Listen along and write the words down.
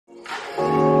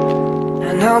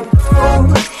her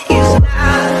goal is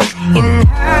not in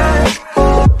her.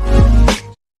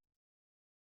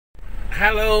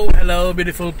 Hello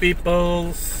beautiful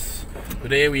peoples.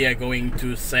 Today we are going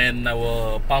to send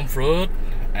our palm fruit.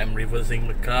 I'm reversing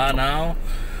the car now.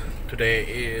 Today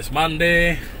is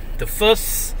Monday, the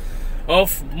 1st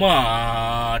of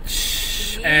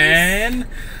March. Yes. And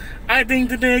I think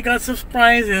today got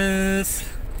surprises.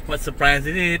 What surprise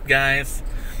is it, guys?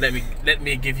 Let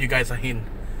me give you guys a hint.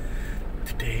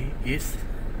 Today is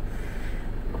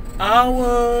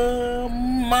our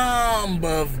mom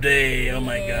birthday. Oh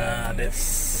my god, that's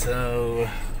so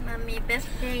Mommy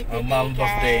birthday today, our mom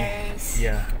birthday. guys.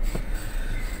 Yeah.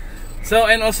 So,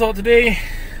 and also today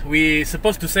we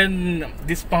supposed to send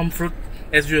this palm fruit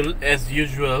as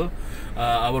usual,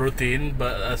 our routine,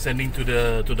 but sending to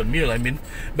the mill. I mean,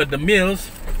 but the mills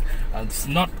it's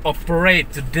not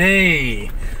operate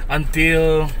today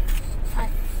until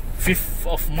 5th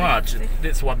of March.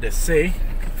 That's what they say.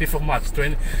 5th of March,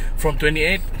 from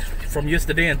 28th, from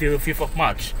yesterday until 5th of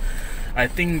March. I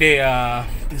think they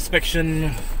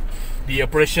inspection, the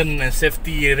operation and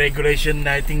safety regulation,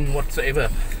 I think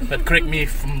whatsoever. But correct me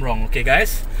if I'm wrong, okay,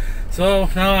 guys? So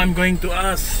now I'm going to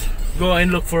go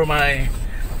and look for my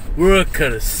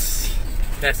workers.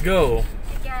 Let's go.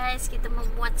 Hey guys, kita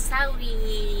membuat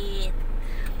sawit.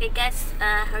 Okay guys,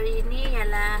 hari ini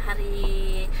ialah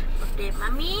hari birthday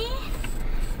Mami,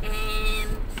 and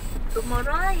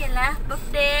tomorrow ialah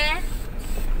birthday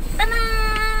Tana,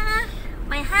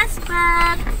 my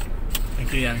husband.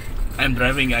 Thank you, Yang. I'm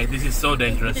driving, guys. This is so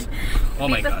dangerous. Oh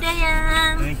my god. Happy birthday,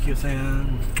 Yang. Thank you,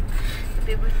 sayang.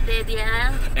 Happy birthday dia.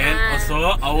 And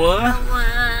also our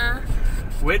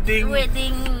wedding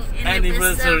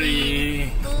anniversary.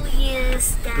 2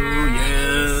 years, guys. 2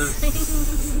 years.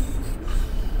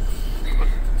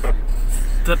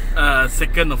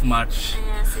 2nd of March.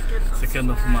 Yeah, 2nd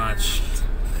of March.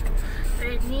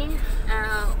 Hari ni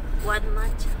 1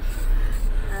 March.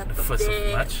 The 1st of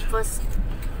March. 1st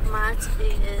March,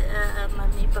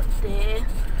 Mami birthday.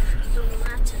 2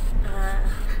 March,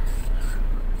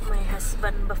 my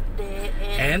husband birthday,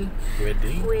 And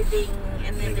wedding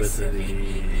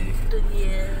anniversary. 2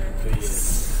 years. 2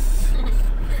 years.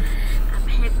 I'm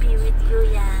happy with you,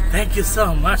 yeah. Thank you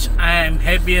so much. I'm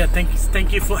happy.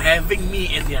 Thank you for having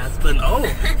me as your husband. Oh,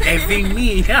 having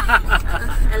me.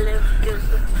 I love you.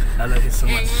 I love you so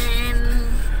much.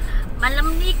 And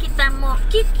malam ni kita mau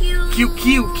QQ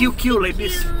like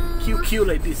this. QQ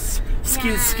like this.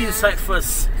 Skin side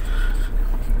first.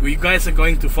 You guys are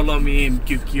going to follow me in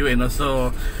QQ, and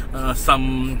also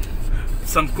some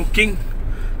cooking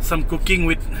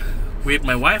with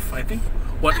my wife. I think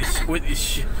what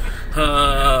is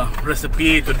her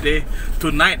recipe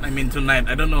tonight.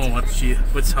 I don't know what's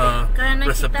her Kerana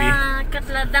recipe. kita kat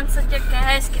ladang saja,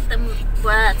 guys. Kita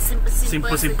buat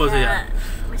simple saja.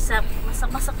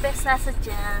 Masak biasa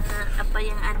saja, apa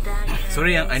yang ada, guys.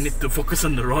 Sorry, I need to focus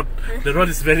on the road. The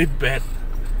road is very bad.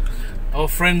 Our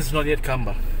friends not yet come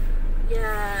back.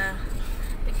 Yeah,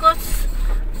 because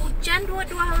hujan dua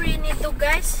hari ini tuh,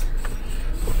 guys.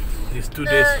 These 2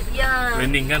 days yeah,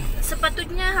 raining kan.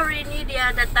 Sepatutnya hari ini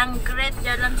dia datang grade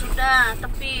jalan sudah,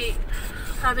 tapi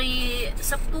hari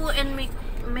Sabtu and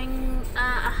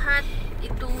Ahad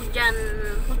itu hujan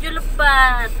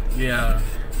lebat. Yeah.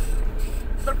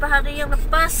 Beberapa hari yang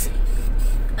lepas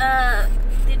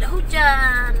tidak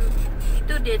hujan.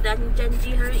 Itu dia dan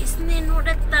janji hari Isnin mau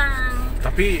datang.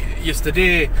 Tapi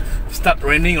yesterday start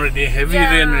raining already, heavy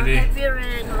rain already.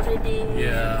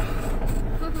 Yeah.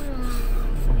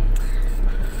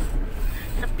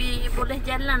 Tapi boleh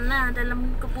jalan lah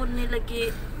dalam kebun ni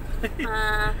lagi.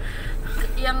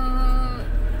 Yang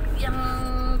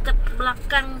ke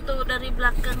belakang tu, dari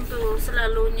belakang tu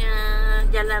selalunya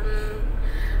jalan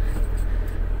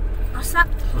rosak.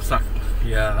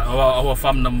 Yeah, our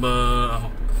farm number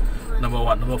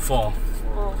what? Number 4.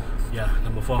 Oh. Yeah,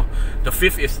 number 4. The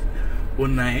 5th is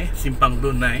Unai, Simpang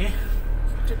Dunai.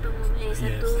 Satu. Yes,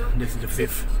 this is the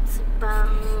 5th. Simpang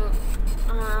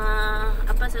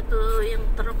apa satu yang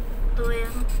teruk tu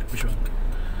yang Which one?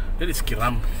 That is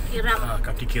Kiram.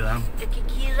 Kaki Kiram.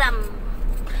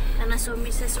 Karena suami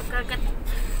saya suka kat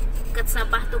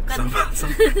Sabah tu kan.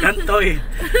 Kantoy.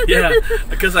 Yeah,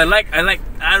 because I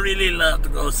really love to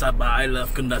go Sabah. I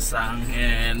love Kundasang,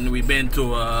 and we've been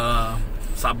to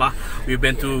Sabah. We've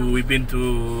been to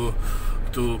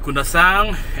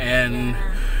Kundasang, and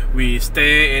we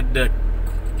stay at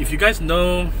if you guys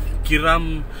know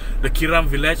the Kiram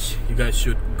village, you guys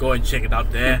should go and check it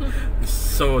out there. It's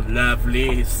so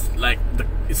lovely. It's like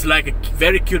a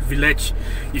very cute village.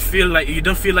 You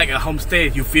don't feel like a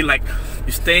homestay. You feel like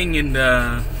you're staying in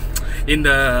the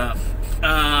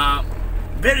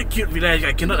very cute village.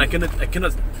 I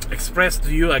cannot express to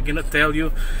you. I cannot tell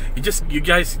you. You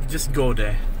guys just go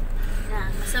there. Nah,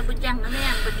 masa bujang ano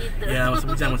yang begitu. Ya, Mas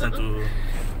Bujang masa tu.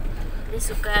 Dia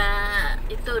suka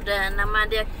itu dan nama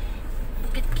dia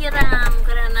Bukit Kiram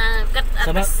karena kat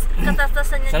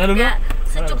atasannya sana juga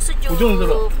dulu. sejuk-sejuk. Ujung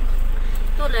dulu.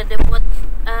 Itulah dia buat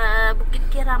Bukit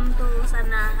Kiram tuh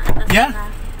sana atas Ya?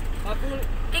 sana.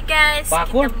 Oke guys,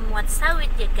 Bakul. kita muat sawit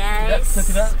ya guys.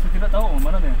 Saya tidak tahu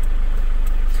mana nih.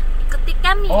 Ikuti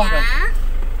kami Oh, ya.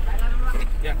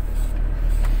 Ya.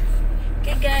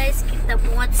 Oke guys, kita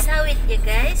muat sawit ya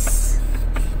guys.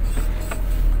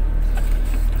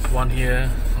 There's one here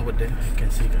over there. You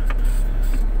can see that.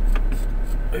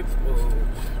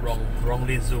 Oh,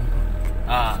 wrongly zoom.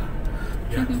 Ah,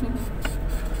 yeah.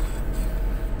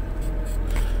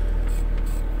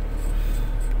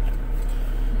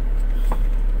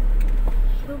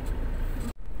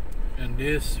 And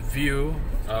this view,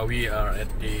 we are at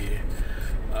the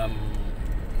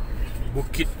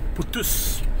Bukit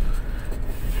Putus.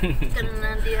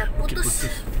 Karena dia putus.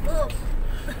 Putus. Oh.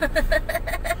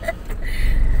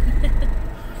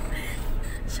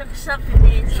 Shock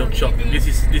ini. Shock.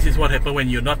 This is what happen when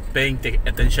you're not paying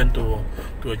attention to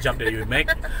a job that you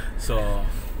make. So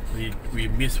we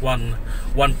miss one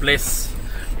place,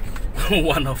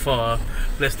 one of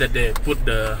place that they put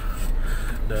the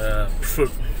fruit.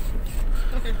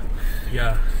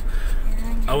 Yeah,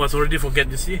 I was already forget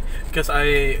to see because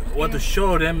I want to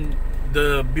show them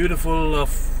the beautiful of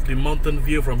the mountain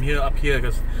view from here up here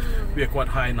because we are quite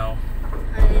high now.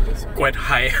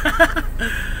 Quite high.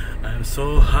 I'm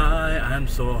so high.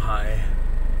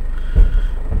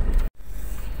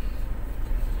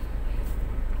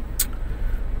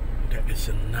 That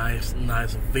is a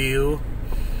nice view,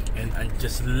 and I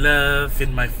just love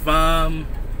in my farm.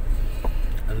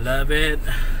 I love it.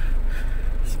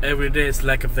 Every day is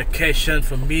like a vacation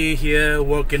for me here,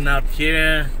 working out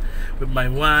here with my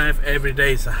wife. Every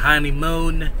day is a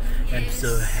honeymoon. I'm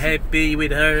so happy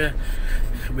with her,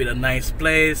 with a nice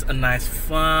place, a nice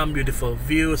farm, beautiful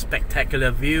view, spectacular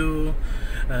view.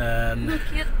 And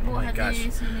Cute oh my gosh,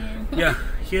 yeah,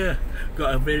 here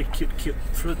got a very cute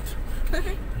fruit.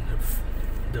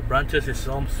 The branches is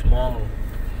so small.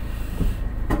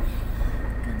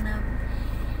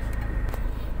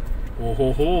 Oh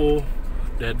ho ho,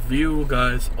 that view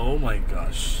guys, oh my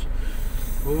gosh.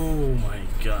 Oh my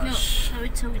gosh. No,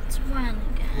 so it's one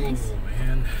guys. Oh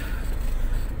man,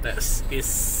 that is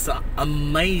so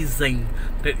amazing.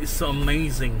 That is so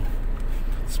amazing.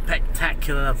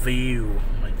 Spectacular view.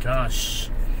 Oh my gosh,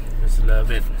 just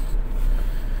love it.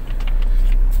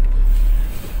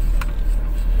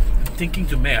 I'm thinking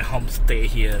to make a homestay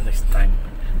here next time.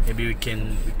 Maybe we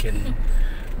can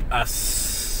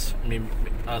ask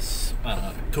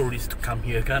tourists to come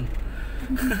here kan.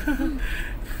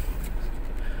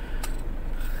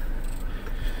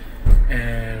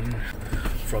 And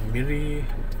from Miri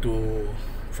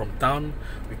from town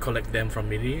we collect them from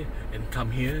Miri and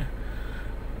come here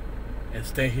and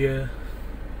stay here,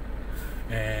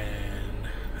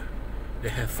 and they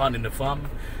have fun in the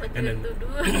farm. And then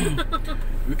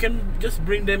we can just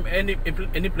bring them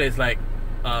any place, like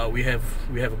we have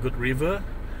a good river,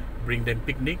 bring them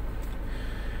picnic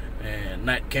and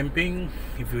night camping.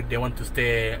 If they want to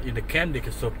stay in the camp, they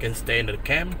can stay in the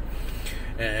camp.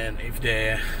 And if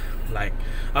they like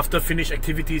after finish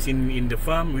activities in the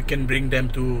farm, we can bring them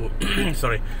to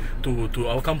to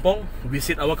our kampong,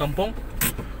 visit our kampong.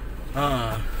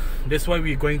 That's why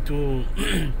we're going to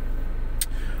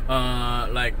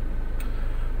like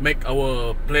make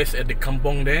our place at the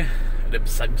kampong there,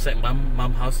 beside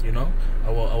mom house, you know,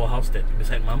 our house that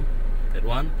beside mom, that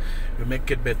one. We make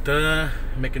it better,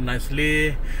 make it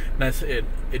nicely, nice. It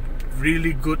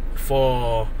really good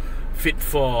for fit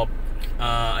for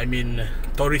I mean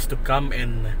tourists to come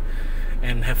and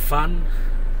have fun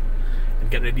and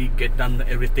get ready, get done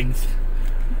everything.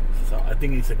 So I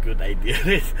think it's a good idea.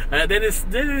 That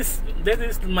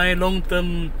is my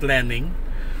long-term planning.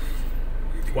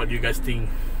 What do you guys think?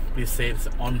 Please say it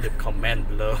on the comment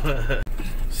below.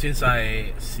 Since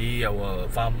I see our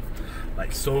farm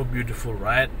like so beautiful,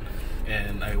 right?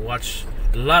 And I watch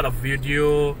a lot of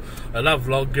video, a lot of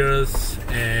vloggers,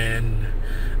 and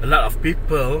a lot of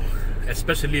people,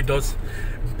 especially those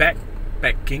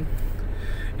backpacking,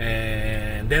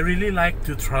 and they really like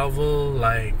to travel,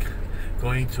 like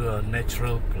going to a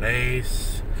nature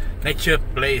place.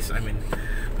 I mean,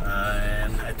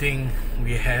 and I think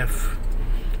we have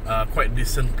quite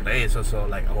decent place also,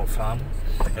 like our farm,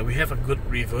 and we have a good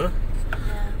river,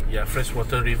 yeah,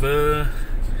 freshwater river.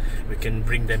 We can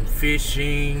bring them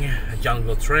fishing,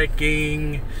 jungle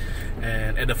trekking,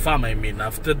 and at the farm. I mean,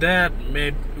 after that,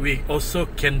 maybe we also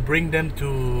can bring them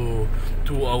to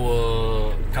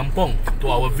our kampong, to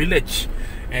our village,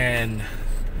 and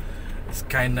it's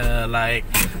kind of like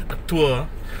a tour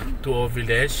to our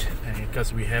village,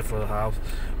 because we have a house,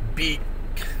 big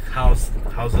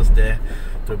houses there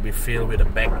to be filled with a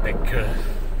backpacker.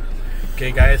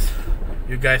 Okay, guys,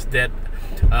 you guys that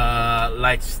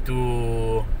likes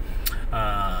to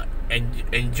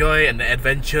enjoy an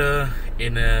adventure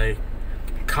in a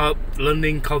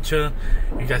learning culture,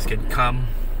 you guys can come.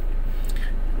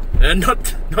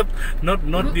 Not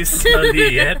this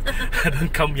early yet. I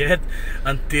don't come yet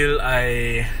until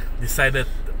I decided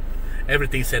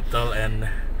everything settled and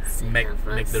make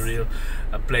the real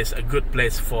place a good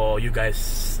place for you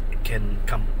guys can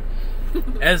come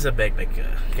as a backpacker.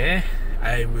 Okay,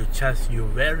 I will charge you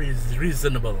very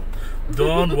reasonable.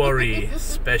 Don't worry,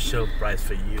 special price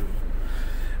for you.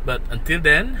 But until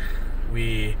then,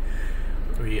 we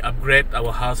upgrade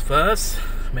our house first,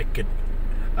 make it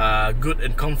good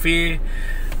and comfy,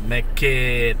 make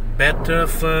it better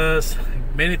first.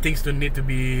 Many things do need to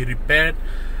be repaired,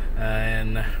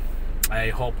 and I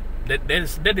hope that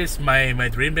is my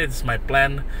dream, that is my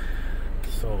plan.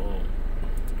 So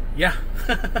yeah,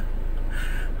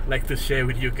 like to share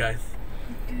with you guys.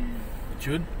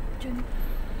 June.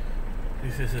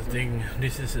 This is the thing.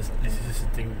 This is the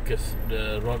thing, because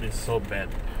the road is so bad.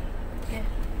 Yeah.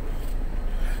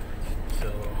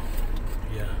 So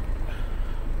yeah.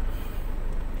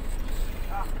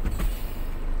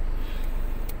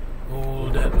 Oh,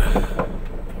 that,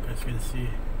 as you can see,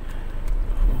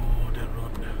 oh, that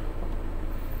road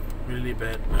really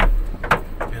bad.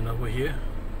 And over here,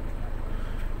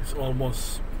 it's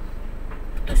almost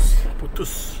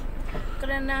putus.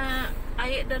 Karena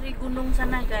air dari gunung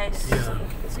sana, guys. Yeah.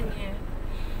 Sini ya.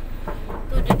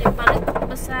 Tuh jadi paling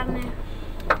besar nih.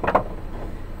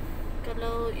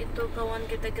 Kalau itu kawan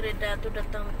kita Greda tuh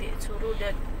datang suruh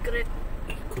dia grade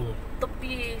Cool.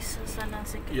 tepi sana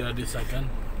sedikit. Ya, disahkan.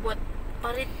 Buat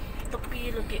parit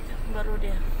tepi lagi baru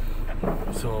dia.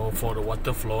 So for the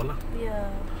water flow lah.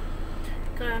 Ya.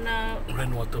 Karena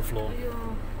Rain water flow. ya,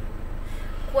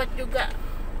 kuat juga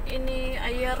ini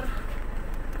air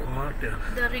Kuat ya.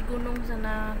 dari gunung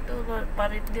sana tuh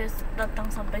parit dia datang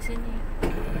sampai sini.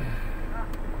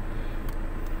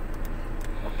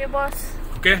 Oke, bos.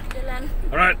 Okay. Jalan.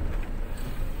 Alright.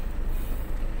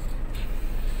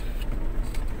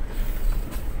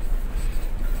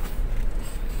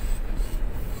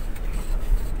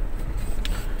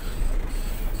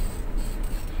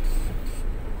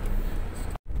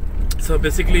 So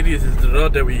basically, this is the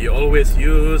road that we always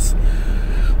use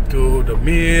to the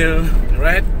mill,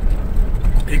 right?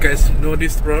 You guys know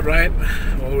this road, right?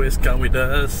 Always come with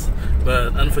us,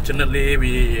 but unfortunately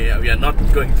we are not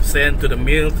going to send to the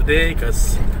mill today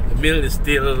because the mill is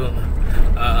still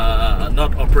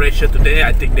not operation today.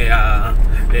 I think they're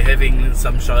having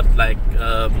some sort like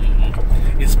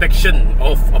inspection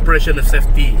of operational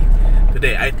safety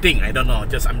today. I think, I don't know.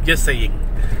 I'm just saying,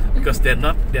 because they're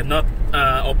not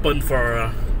open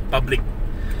for public,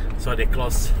 so they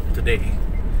close today.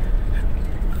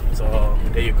 So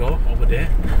there you go, over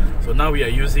there. So now we are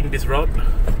using this road.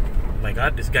 Oh my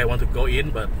god, this guy wants to go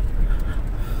in, but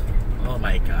oh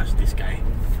my gosh, this guy.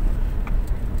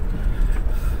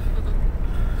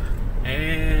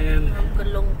 And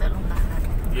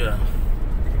yeah,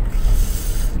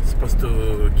 supposed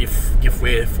to give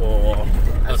way for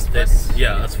us. That,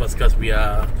 yeah, us first, because we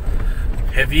are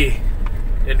heavy.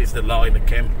 That is the law in the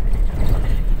camp.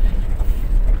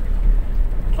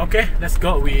 Okay, let's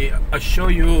go. I'll show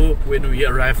you when we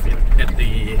arrive at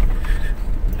the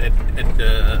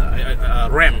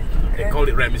ram. They call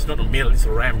it ram. It's not a mill. It's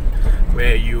a ram,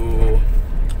 where you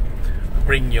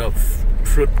bring your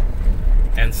fruit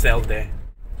and sell there.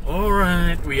 All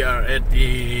right, we are at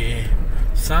the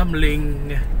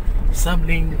Samling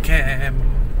camp,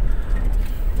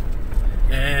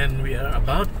 and we are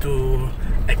about to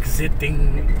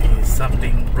exiting the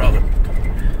Samling road.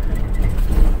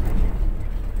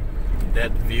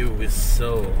 That view is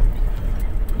so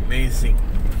amazing.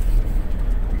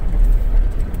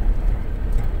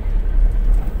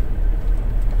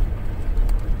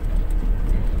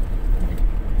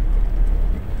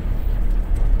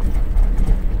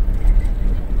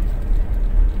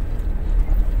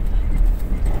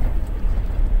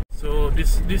 So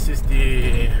this is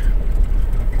the,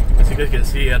 as you guys can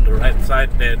see on the right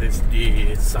side, that is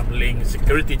the Samling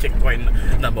security checkpoint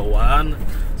number 1.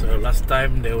 So last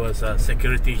time there was a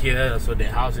security here, so the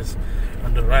house is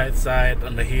on the right side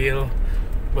on the hill,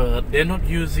 but they're not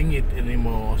using it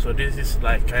anymore. So this is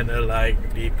like kind of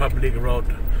like the public road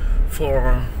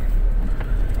for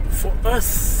for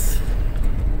us.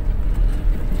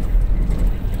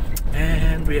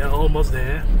 And we are almost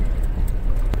there.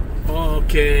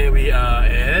 Okay, we are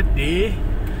at the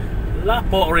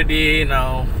Lapo already.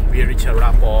 Now we reach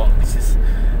Lapo. This is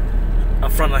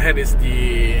up front ahead is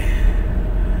the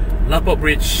Lapo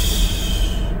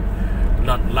Bridge,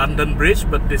 not London Bridge,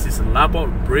 but this is Lapo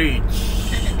Bridge.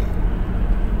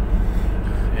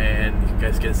 And you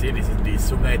guys can see this is the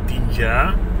Sungai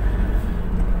Tinja.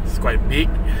 It's quite big.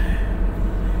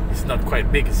 It's not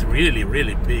quite big. It's really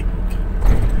big.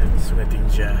 Sungai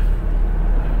Tinja.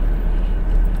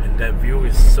 That view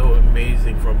is so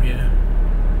amazing from here.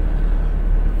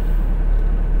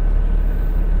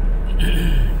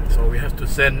 So we have to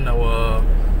send our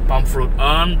palm fruit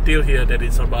until here. That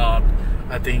is about,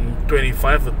 I think,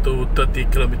 25 to 30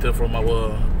 kilometers from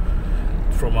our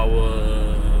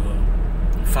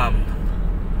farm.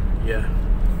 Yeah.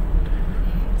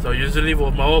 So usually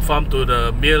from our farm to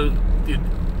the mill, it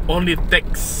only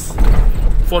takes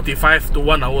 45 to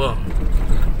 1 hour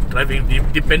driving,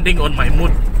 depending on my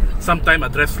mood. Sometimes I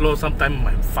drive slow, sometimes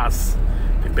I'm fast,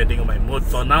 depending on my mood.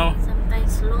 So now,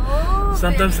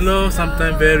 sometimes slow,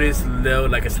 sometimes very slow,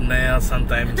 like a snail.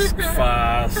 Sometimes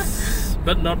fast,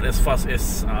 but not as fast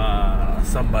as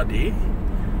somebody.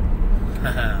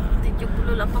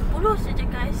 70-80 saja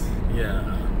guys. Yeah,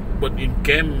 but in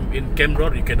camp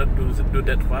road you cannot do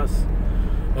that fast.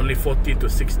 Only 40 to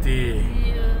 60.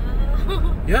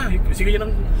 Yeah, sige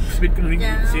lang speed ko ring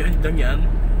siya lang yan.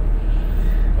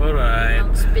 Alright.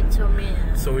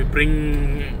 So we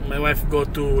bring my wife go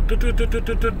to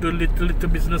little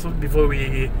business before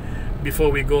we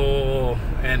go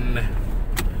and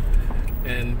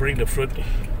bring the fruit.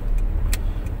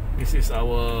 This is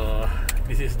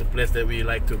the place that we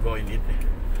like to go and eat,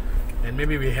 and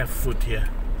maybe we have food here.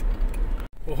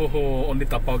 Oh, only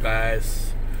tapao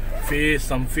guys.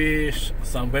 Some fish,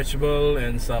 some vegetable,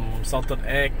 and some salted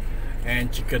egg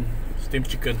and chicken, steamed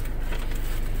chicken.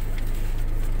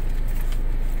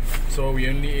 So we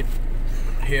only eat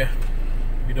here.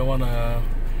 We don't wanna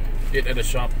eat at the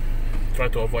shop. Try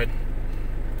to avoid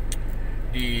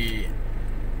the,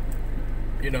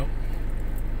 the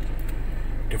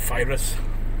virus.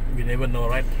 We never know,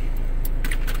 right?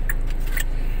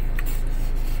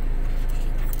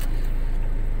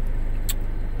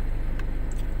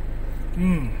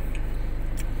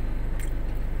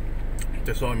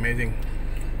 That's so amazing.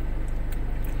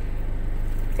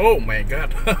 Oh my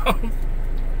god.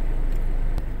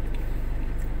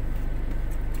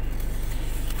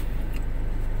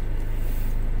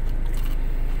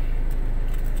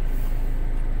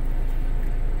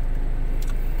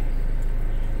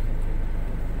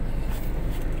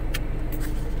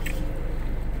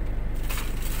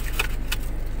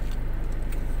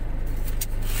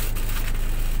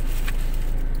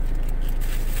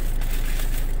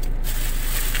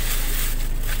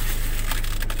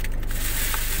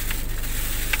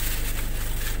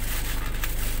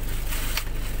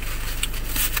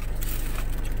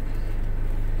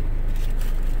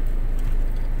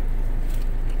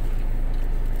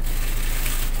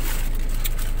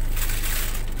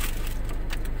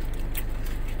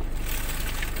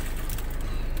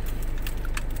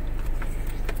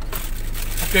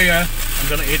 Okay guys, I'm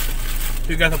gonna eat.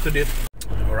 See you guys after this.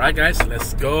 Alright guys,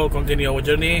 let's go continue our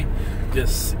journey.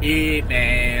 Just eat,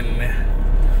 and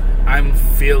I'm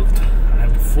filled.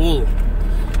 I'm full.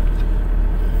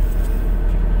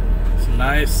 It's a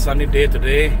nice sunny day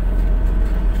today.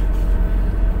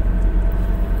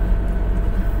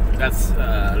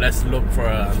 Let's look for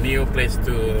a new place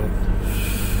to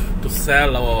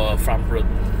sell our farm fruit.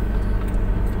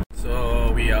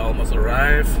 So we are almost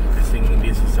arrived. I think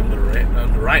this is on the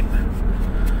right.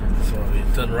 So we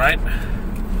turn right.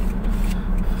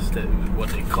 Is that what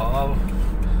they call?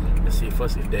 Let's see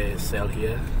first if they sell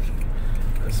here.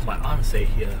 That's my aunt say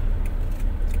here.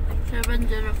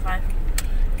 705.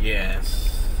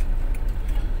 Yes.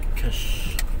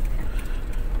 Cash.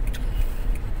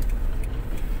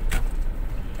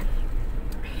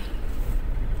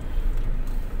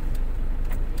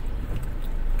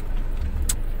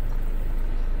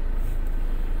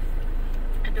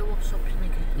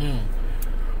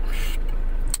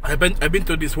 I've been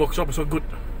to this workshop. It's so good.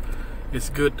 It's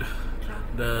good.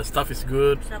 The stuff is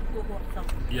good. Sangku workshop.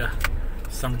 Yeah,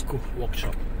 Sangku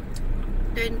workshop.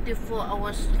 24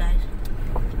 hours guys.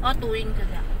 Oh, towing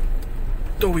saja.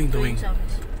 Towing.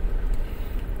 Service.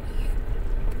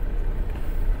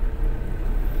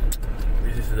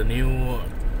 This is the new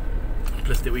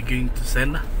place that we're going to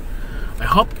send. I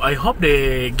hope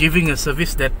they're giving a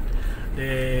service that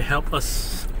they help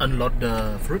us unload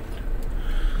the fruit.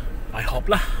 I hope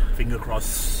lah. Finger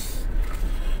crossed.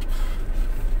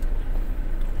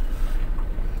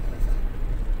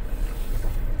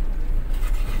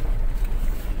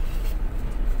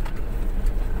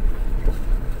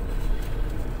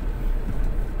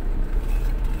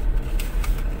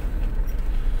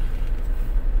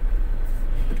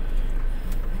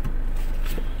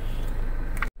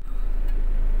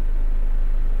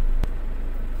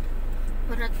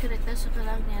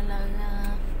 sekarang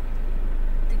adalah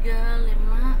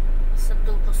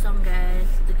 3510 guys.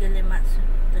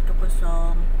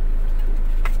 3510.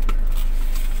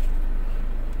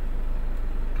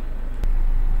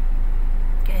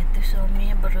 Oke, itu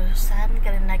suami berurusan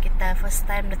karena kita first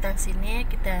time datang sini,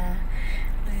 kita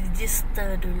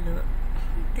register dulu.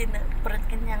 Tidak perut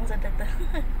kenyang sudah tuh.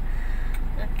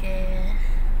 Oke.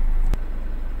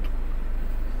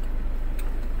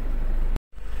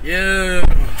 Yeah,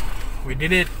 we did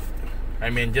it.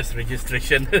 I mean, just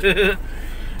registration.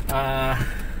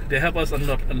 They help us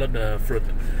unload the fruit.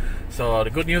 So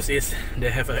the good news is they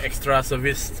have an extra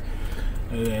service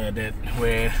that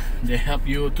where they help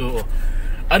you to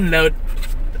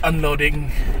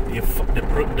unloading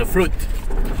the fruit.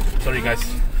 Sorry guys,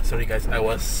 I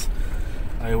was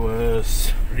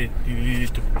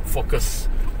really to focus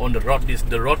on the road.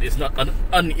 The road is not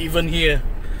uneven here.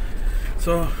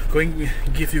 So going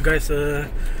give you guys a.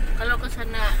 Kalau ke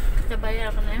sana kita bayar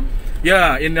kan ya?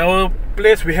 Yeah, in our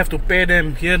place we have to pay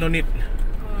them. Here no need.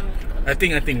 I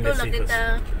think let's see first.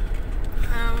 Kita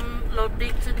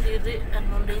loading sendiri,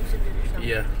 unloading sendiri. Sama.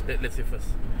 Yeah, let's see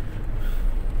first.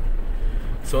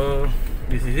 So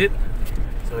this is it.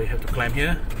 So you have to climb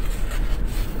here.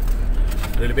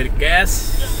 A little bit of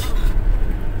gas.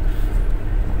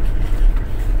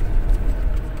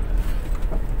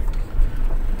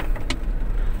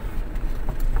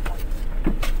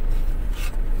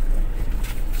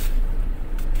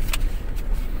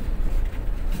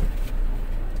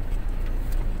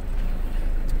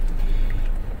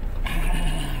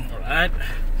 Alright.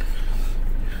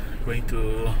 Going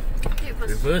to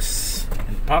reverse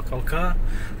and park our car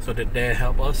so that they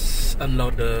help us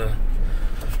unload the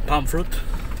palm fruit.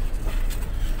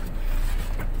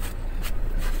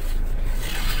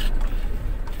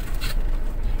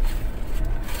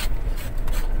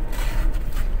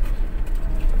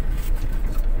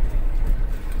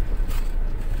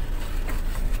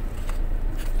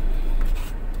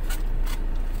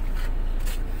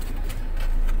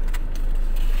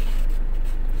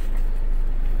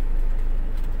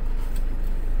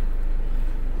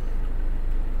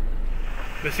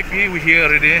 Basically we're here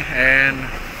already and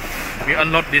we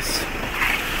unload the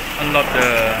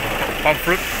palm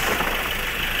fruit.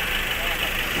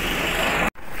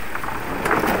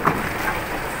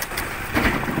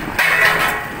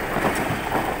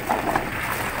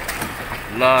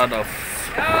 Lot of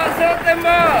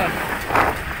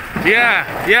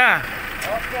yeah.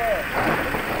 Oke.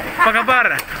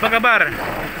 Apa kabar?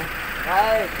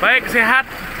 Baik, sehat.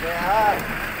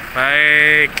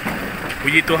 Baik.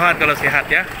 Puji Tuhan kalau sehat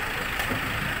ya.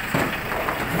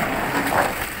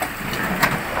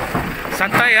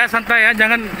 Santai ya,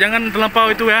 jangan terlampau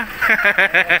itu ya.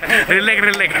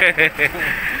 Relax.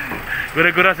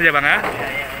 Gura-gura saja bang ya.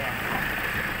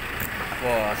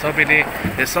 Wow,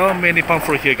 there's so many palm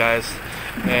fruit here guys.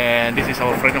 And this is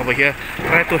our friend over here.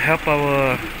 Try to help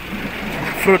our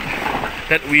fruit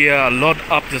that we load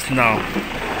up just now.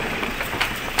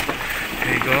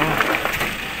 There you go.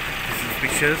 This is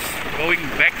pictures. Going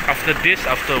back after we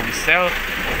sell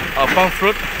our palm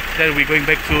fruit, then we're going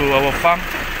back to our farm.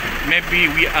 Maybe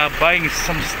we are buying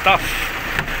some stuff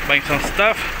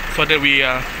so that we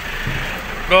are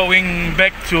going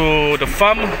back to the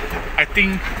farm. I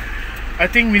think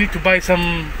we need to buy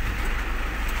some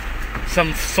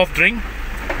soft drink.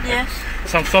 Yes.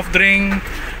 Some soft drink,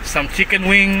 some chicken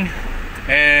wing,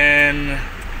 and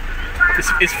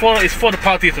it's for the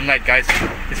party tonight, guys.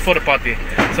 It's for the party.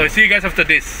 So see you guys after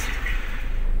this.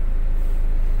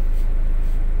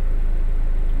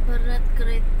 Berat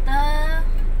kereta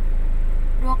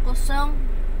 2070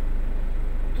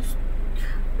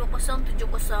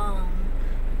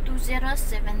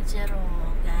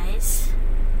 guys.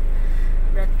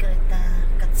 Berat kereta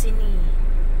kat sini.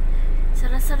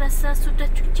 Rasa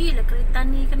sudah cuci lah kereta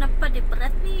ni. Kenapa dia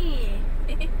berat ni?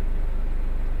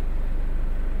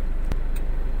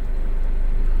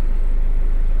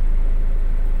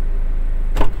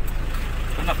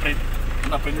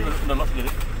 Nak print udah lock jadi.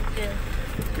 Ya.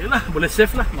 Okay lah, boleh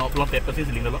save lah. Mau pulang paper sih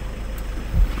seling dulu.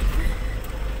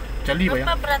 Cali bayang.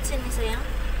 Berapa berat sini sayang?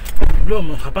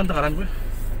 Belum, kapan takaran gue?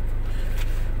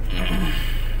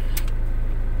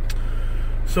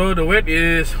 So the weight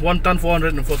is 1 ton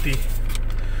 440.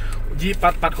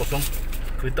 G440.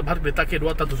 Kereta ke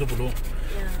 2 ton 70.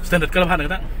 Ya. Standard kelebihan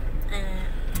kita.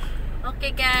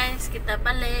 Okay guys, kita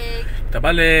balik.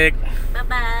 Bye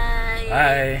Bye.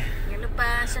 bye. Jangan lupa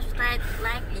subscribe,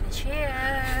 like, and share.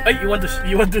 Hey, you want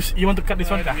to cut this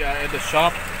one? We are at the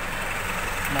shop.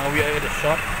 Now we are at the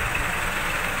shop.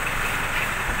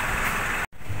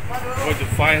 Going to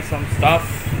find some stuff.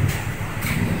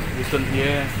 Listen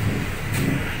here.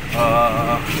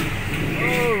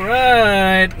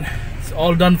 Alright. It's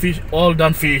all done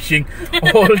fishing.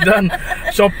 All done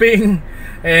shopping.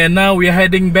 And now we are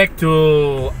heading back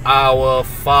to our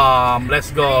farm.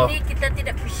 Let's go. Hari ini kita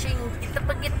tidak fishing, kita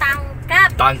pergi tangkap.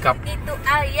 Tangkap. Itu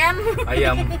ayam.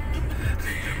 Ayam.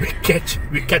 We catch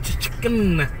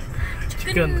chicken.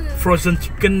 Frozen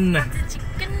chicken.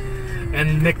 Chicken.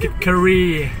 And make it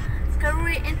curry.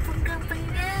 Curry and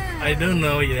panggang-panggang. I don't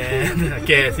know yet.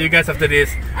 Okay, see you guys after this.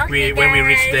 Okay, When we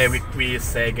reach guys. there, we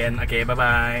say again. Okay,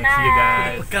 bye. See you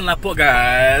guys. Pekan Lapok,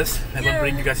 guys. Haven't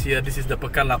bring you guys here. This is the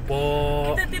Pekan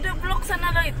Lapok. Kita tidak vlog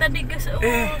sana lagi tadi guys. Oh,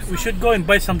 We should go and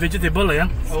buy some vegetable lah, yang.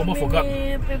 I almost forgot.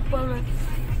 many people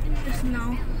just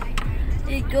now.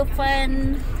 We go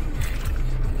find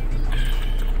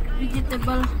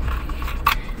vegetable.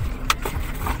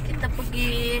 Kita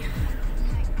pergi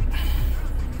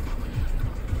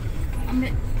ambil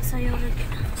sayur lagi.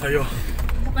 Sayur.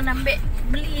 Bukan ambil,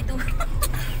 beli itu.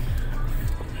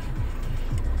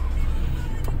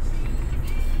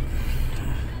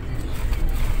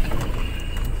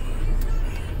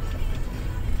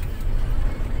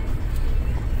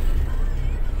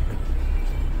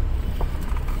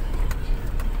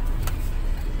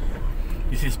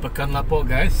 This is Pekan Lapok,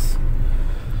 guys.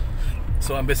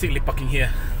 So I'm basically parking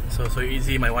here. So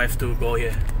easy, my wife to go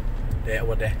here. There,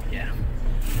 over there. Yeah.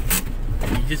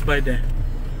 You just buy there.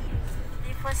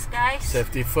 Safety first, guys.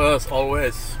 Safety first,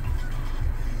 always.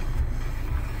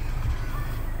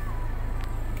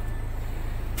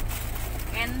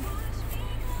 And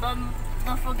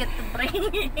don't forget to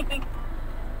bring.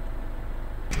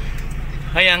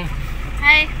 Hi, Yang.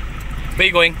 Hai, Where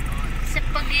you going?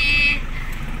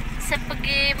 saya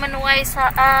pergi menuai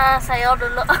sayur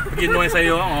dulu. You know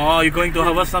sayur. Oh, you going to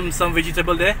harvest some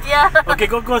vegetable there? Ya.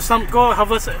 Okay, go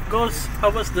harvest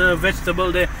the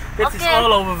vegetable there. That is Okay.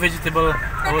 all our vegetable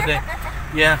over there.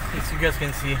 Yeah, as you guys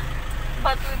can see.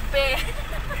 But we pay.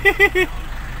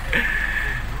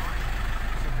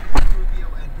 Studio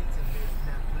and Vincent Liz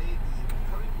have played the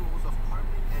recurring roles of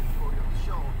Carmen and Tori of the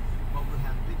show, but will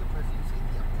have bigger presence in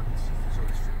the upcoming season. So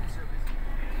the streaming service.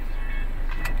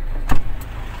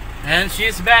 And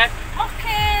she's back.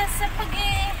 Okay, saya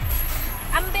pergi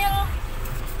ambil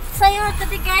sayur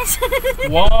tadi guys.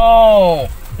 Wow,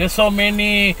 there's so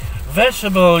many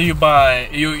vegetable you buy.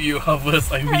 You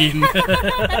harvest. I mean.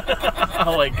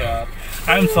 Oh my god,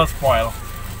 I'm so spoiled.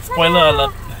 Spoiler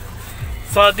alert.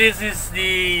 So this is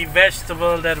the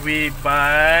vegetable that we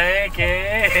buy.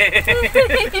 Okay.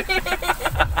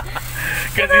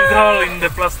 Cause it's all in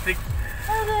the plastic.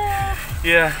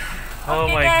 Yeah. Oh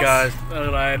Okay, my guys. gosh.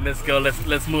 Alright, let's go.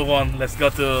 Let's move on. Let's go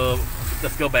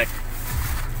back.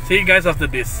 See you guys after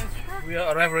this. We are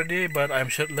arrived already, but I'm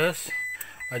shirtless.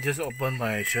 I just opened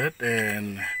my shirt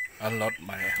and unload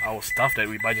our stuff that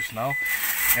we buy just now.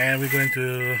 And we're going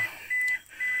to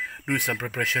do some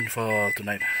preparation for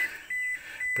tonight.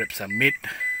 Prep some meat.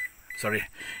 Sorry,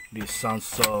 this sounds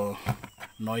so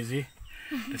noisy.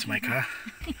 That's my car.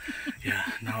 Yeah,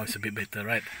 now it's a bit better,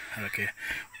 right? Okay.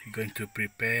 We're going to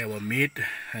prepare our meat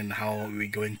and how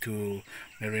we're going to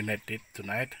marinate it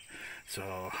tonight.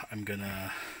 So I'm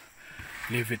gonna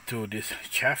leave it to this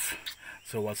chef.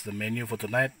 So what's the menu for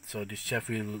tonight? So this chef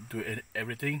will do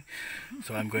everything.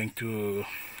 So I'm going to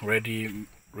ready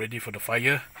for the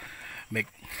fire, make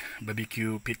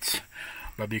barbecue pits,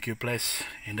 barbecue place,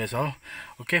 and that's all.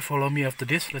 Okay, follow me after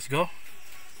this. Let's go.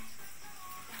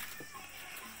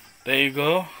 There you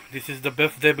go. This is the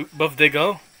birthday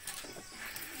girl.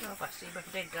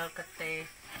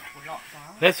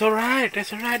 That's alright.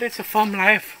 That's alright. It's a farm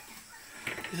life.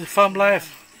 It's a farm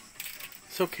life.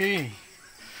 It's okay.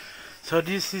 So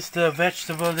this is the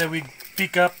vegetable that we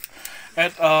pick up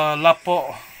at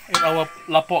Lapok, in our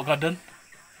Lapok garden.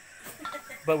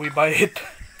 But we buy it.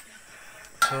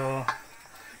 So,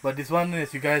 but this one,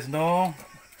 as you guys know,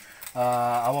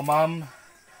 our mom,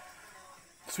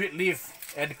 sweet leaf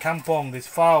at the kampong. This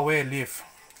far away leaf,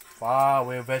 far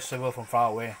away vegetable from far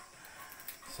away.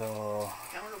 So,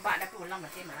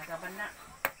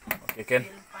 okay, Ken.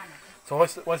 So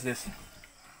what's this?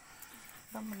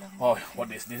 Oh, what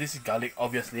is this? This is garlic,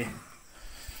 obviously.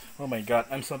 Oh my god,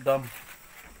 I'm so dumb.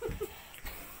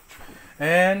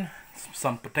 And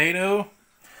some potato.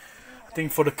 I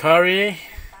think for the curry.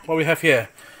 What we have here?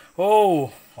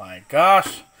 Oh my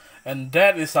gosh! And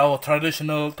that is our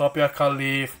traditional tapioca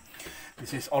leaf.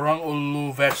 This is orang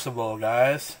ulu vegetable,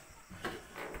 guys.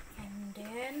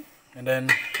 And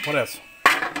then what else?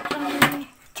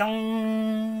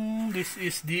 Chang. This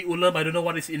is the ulam. I don't know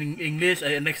what is in English.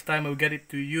 Next time I'll get it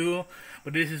to you.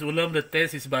 But this is ulam. The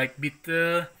taste is like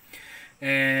bitter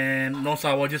and no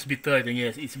sour, just bitter. I think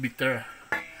yes, it's bitter.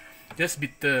 Just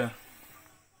bitter.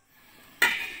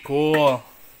 Cool.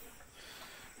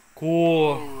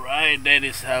 Cool. Alright, that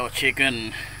is our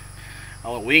chicken.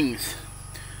 Our wings.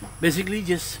 Basically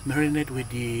just marinate with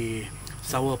the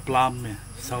sour plum,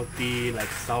 salty like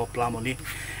sour plum only,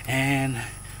 and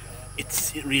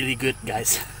it's really good,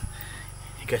 guys.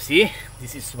 You can see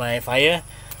this is my fire,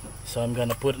 so I'm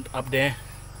gonna put it up there.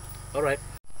 Alright.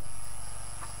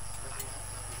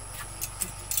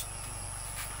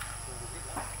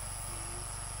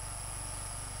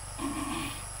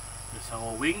 This is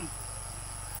our wing.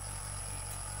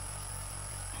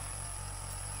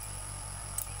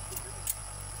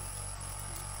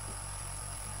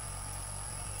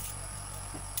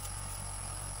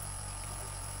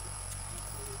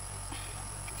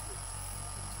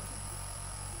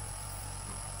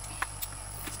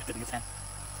 Let's get it in.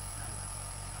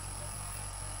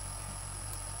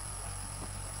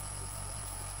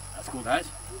 That's cool, guys.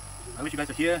 I wish you guys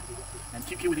are here and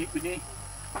keep with me.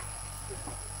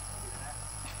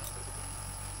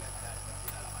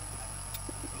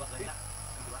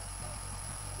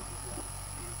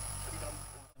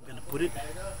 I'm gonna put it.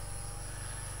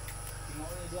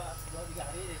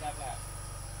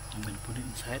 I'm gonna put it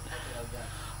inside.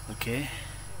 Okay.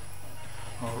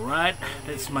 Alright,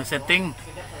 that's my setting.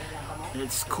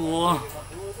 It's cool.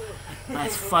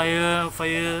 Nice fire.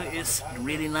 Fire is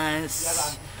really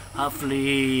nice.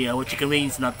 Hopefully our chicken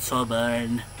wings not so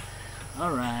burned.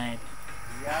 Alright.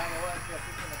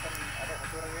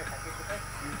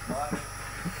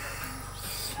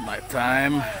 Night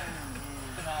time.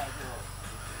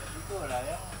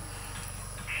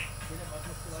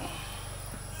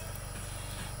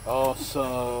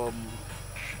 Awesome.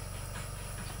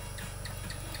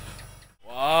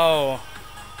 Wow.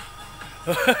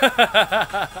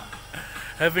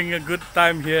 Having a good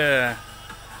time here.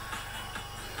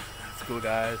 It's cool,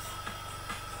 guys.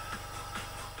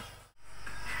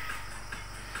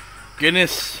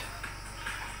 Guinness.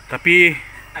 Tapi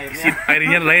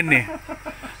airnya lain nih.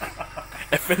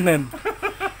 FNN.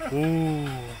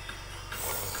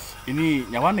 Ini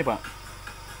nyawa nih, Pak.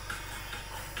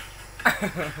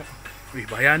 Wih,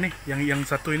 bahaya nih. Yang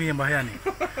satu ini yang bahaya nih.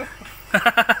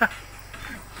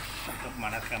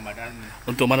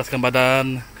 Untuk manaskan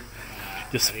badan.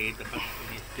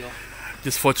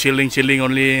 Just for chilling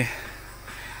only.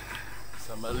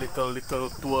 Some little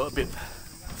tour a bit.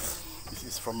 This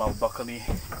is from our balcony.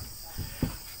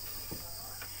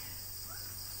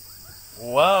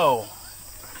 Wow.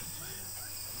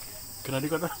 Kena di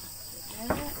kota.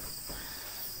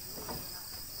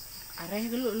 Are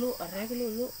dulu.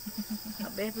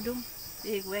 Abe pedung.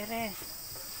 Di gue re.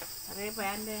 Are pa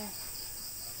ande.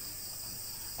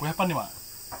 Kue apa nih, Mak?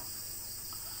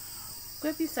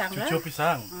 Kue pisang lah. Cucu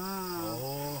pisang.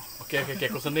 Oh, oke.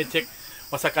 Aku sendiri cek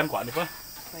masakan ku nih, Pak.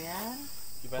 Ya.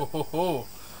 Oh.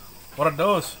 What are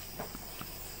those?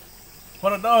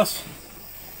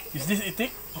 Is this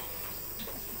itik?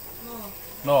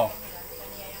 No.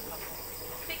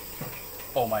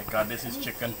 Oh my god, this is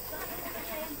chicken.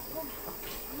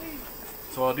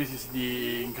 So this is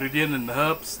the ingredient and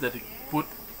herbs that we put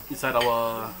inside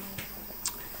our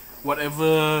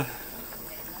whatever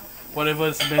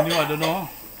is menu, I don't know,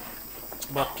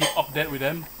 but keep update with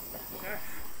them.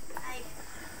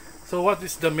 So what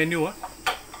is the menu?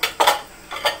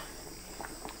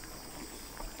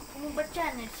 Kamu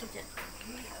baca nih saja.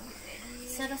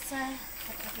 Saya rasa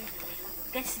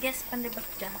guys pandai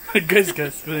baca. guys.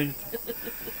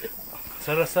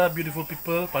 Saya rasa beautiful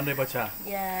people pandai baca.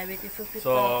 Yeah, beautiful people.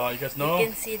 So you guys know. You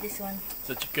can see this one.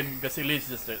 So chicken, basically it's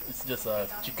just a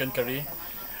chicken curry.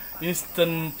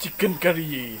 Instant chicken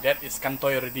curry. That is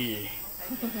kantoy already.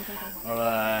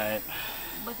 Alright.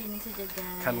 Buat ini saja,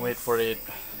 guys. Can't wait for it.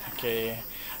 Okay.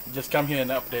 Just come here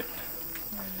and update.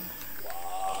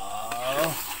 Wow.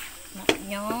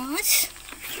 Nyos.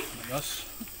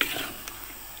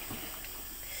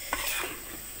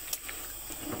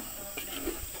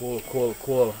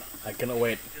 Cool. I cannot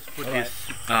wait. Just put this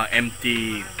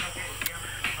empty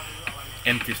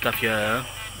stuff here,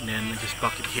 and then just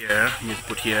park it here. Just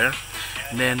put here,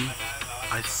 and then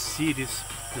I see the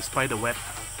spider web,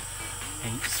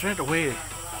 and straight away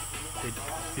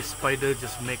the spider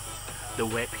just make the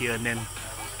web here, and then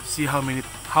see how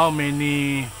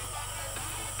many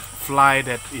fly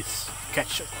that is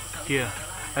catch here.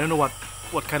 I don't know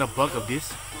what kind of bug of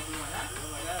this,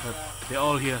 but they're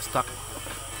all here stuck.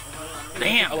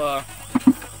 Damn,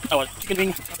 our chicken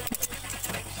wing.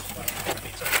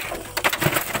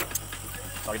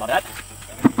 Sorry about that.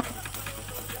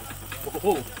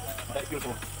 Oh, that's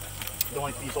beautiful. You don't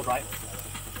want it to be so dry.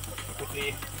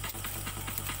 Quickly.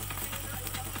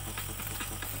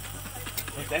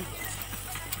 Next then.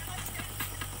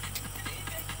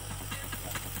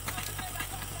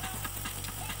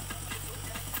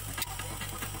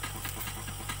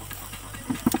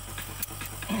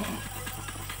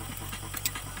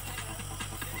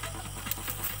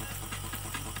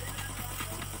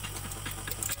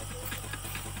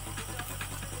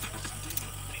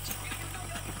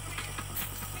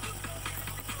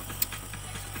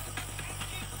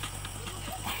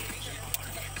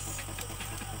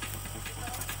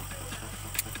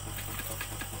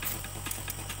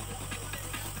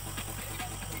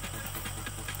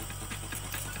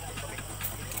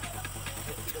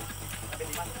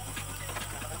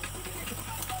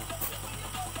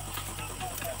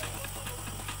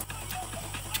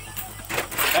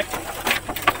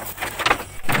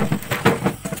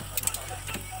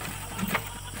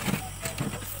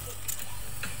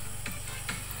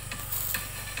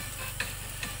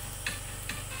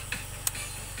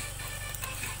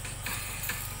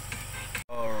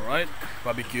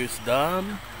 barbecue is done.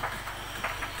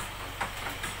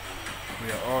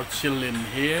 We are all chilling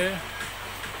here.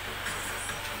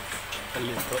 A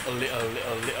little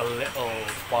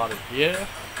party here.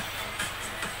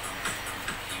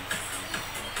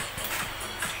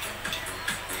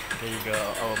 There you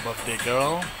go, our birthday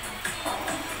girl.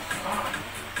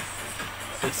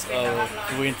 It's our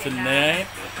queen tonight.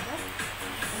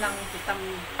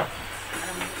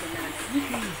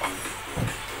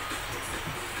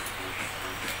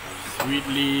 Sweet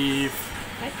leaf.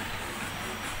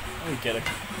 Oh, get it.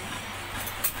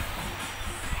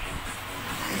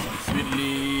 Some sweet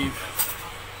leaf.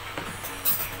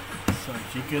 Some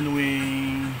chicken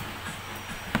wing.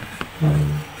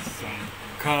 Some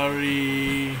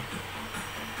curry.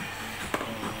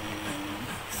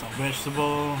 Some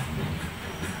vegetable.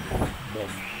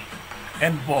 Bomb.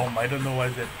 And bomb. I don't know what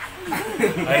is it.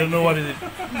 I don't know what is it.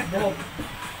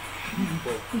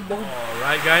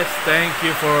 Alright guys, thank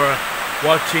you for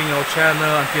watching our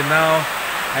channel until now.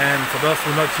 And for those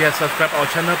who not yet subscribe our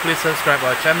channel, please subscribe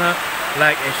our channel,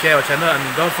 like and share our channel, and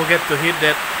don't forget to hit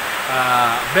that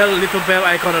little bell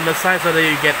icon on the side so that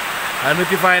you get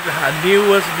notified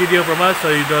newest video from us, so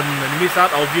you don't miss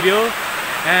out our video.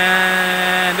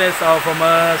 And that's all from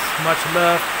us. Much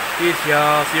love. Peace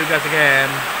y'all. See you guys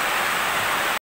again.